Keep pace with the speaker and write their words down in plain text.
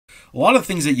A lot of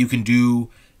things that you can do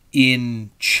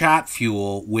in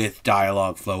ChatFuel with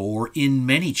Dialogflow, or in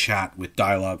ManyChat with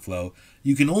Dialogflow,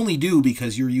 you can only do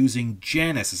because you're using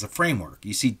Janis as a framework.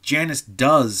 You see, Janis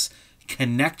does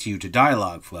connect you to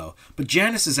Dialogflow, but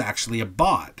Janis is actually a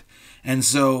bot. And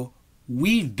so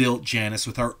we've built Janis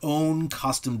with our own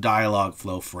custom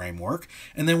Dialogflow framework,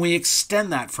 and then we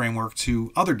extend that framework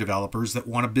to other developers that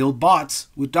want to build bots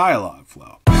with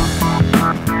Dialogflow.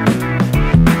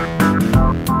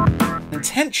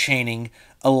 Intent chaining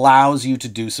allows you to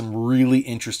do some really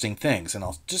interesting things, and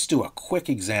I'll just do a quick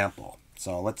example.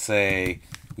 So let's say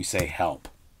we say help.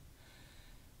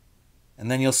 And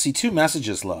then you'll see two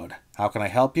messages load. How can I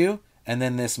help you? And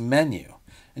then this menu.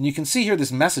 And you can see here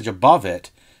this message above it.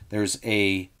 There's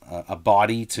a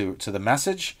body to the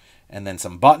message, and then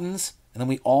some buttons. And then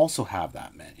we also have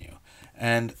that menu.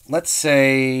 And let's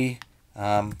say,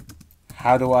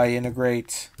 how do I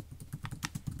integrate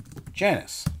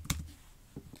Janis?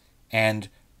 And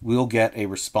we'll get a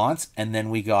response, and then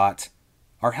we got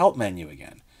our help menu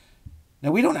again.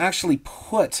 Now, we don't actually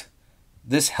put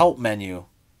this help menu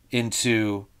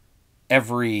into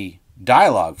every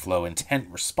Dialogflow intent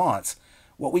response.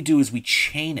 What we do is we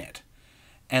chain it.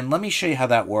 And let me show you how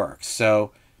that works.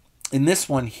 So in this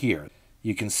one here,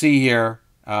 you can see here,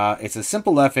 it's a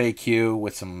simple FAQ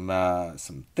with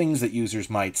some things that users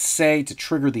might say to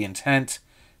trigger the intent.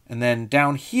 And then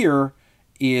down here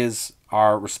is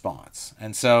our response.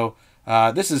 And so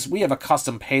we have a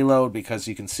custom payload because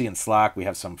you can see in Slack we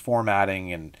have some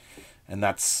formatting, and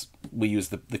we use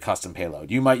the custom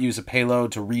payload. You might use a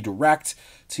payload to redirect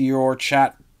to your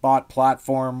chatbot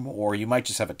platform, or you might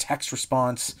just have a text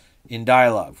response in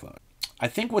Dialogflow. I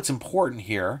think what's important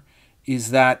here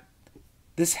is that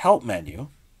this help menu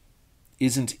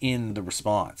isn't in the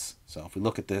response. So if we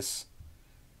look at this,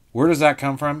 where does that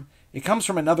come from? It comes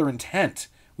from another intent.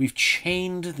 We've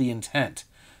chained the intent.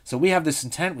 So we have this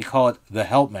intent, we call it the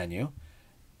help menu.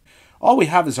 All we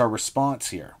have is our response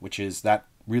here, which is that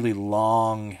really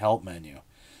long help menu.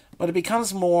 But it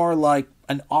becomes more like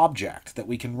an object that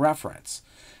we can reference.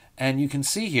 And you can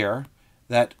see here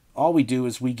that all we do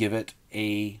is we give it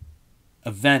a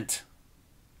event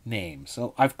name.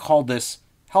 So I've called this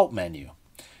help menu.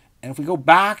 And if we go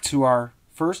back to our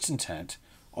first intent,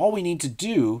 all we need to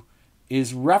do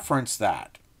is reference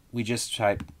that. We just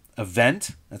type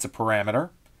event, that's a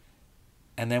parameter,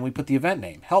 and then we put the event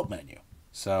name, help menu.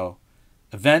 So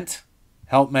event,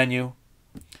 help menu,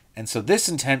 and so this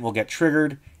intent will get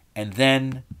triggered, and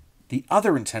then the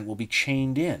other intent will be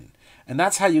chained in. And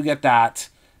that's how you get that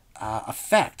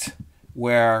effect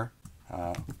where,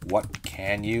 what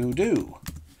can you do?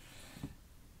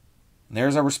 And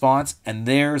there's our response, and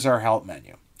there's our help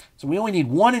menu. So we only need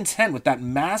one intent with that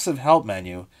massive help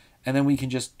menu, and then we can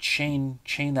just chain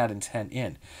that intent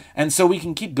in. And so we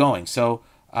can keep going. So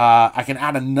I can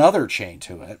add another chain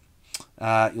to it.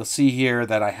 You'll see here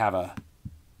that I have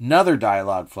another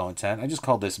Dialogflow intent. I just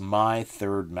called this my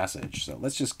third message. So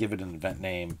let's just give it an event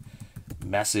name,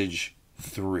 message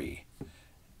 3.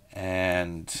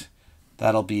 And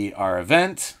that'll be our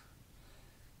event.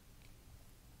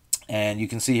 And you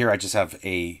can see here I just have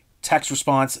a text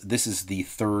response. This is the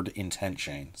third intent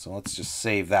chain. So let's just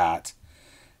save that.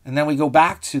 And then we go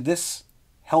back to this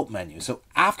help menu. So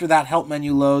after that help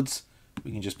menu loads,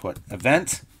 we can just put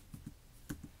event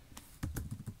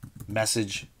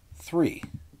message 3.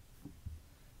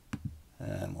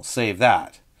 And we'll save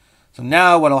that. So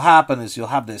now what will happen is you'll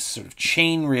have this sort of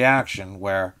chain reaction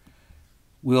where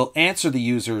we'll answer the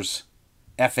user's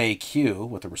FAQ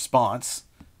with a response,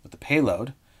 with the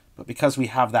payload. But because we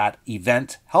have that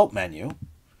event help menu,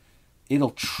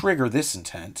 it'll trigger this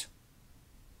intent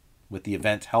with the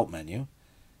event help menu.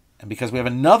 And because we have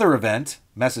another event,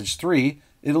 message 3,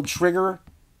 it'll trigger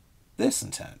this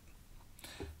intent.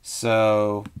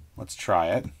 So let's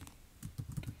try it.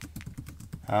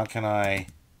 How can I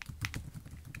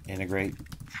integrate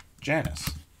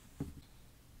Janis?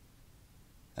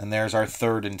 And there's our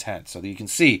third intent. So you can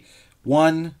see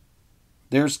 1,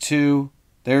 there's 2,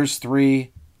 there's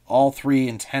 3. All 3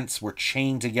 intents were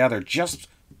chained together just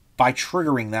by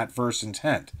triggering that first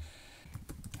intent.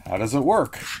 How does it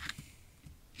work?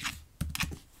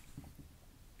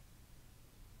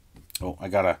 Oh, I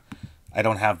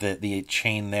don't have the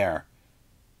chain there.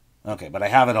 Okay, but I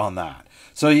have it on that.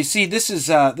 So you see, this is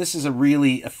a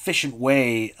really efficient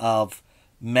way of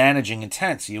managing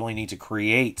intents. You only need to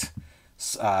create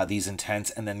these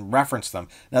intents and then reference them.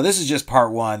 Now, this is just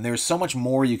part 1. There's so much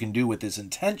more you can do with this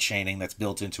intent chaining that's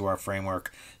built into our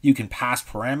framework. You can pass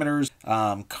parameters,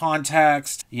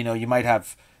 context. You might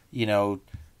have,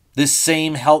 this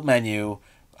same help menu,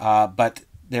 but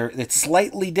it's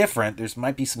slightly different. There's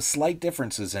might be some slight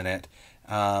differences in it,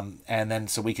 and then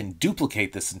so we can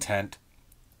duplicate this intent,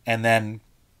 and then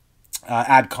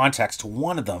add context to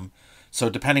one of them. So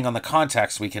depending on the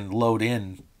context, we can load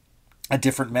in a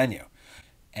different menu,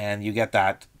 and you get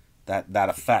that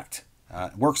effect.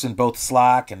 It works in both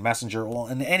Slack and Messenger, well,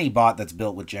 and any bot that's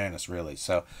built with Janis, really.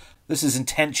 So this is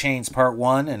Intent Chains Part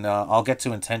 1, and I'll get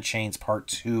to Intent Chains Part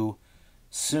 2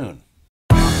 soon.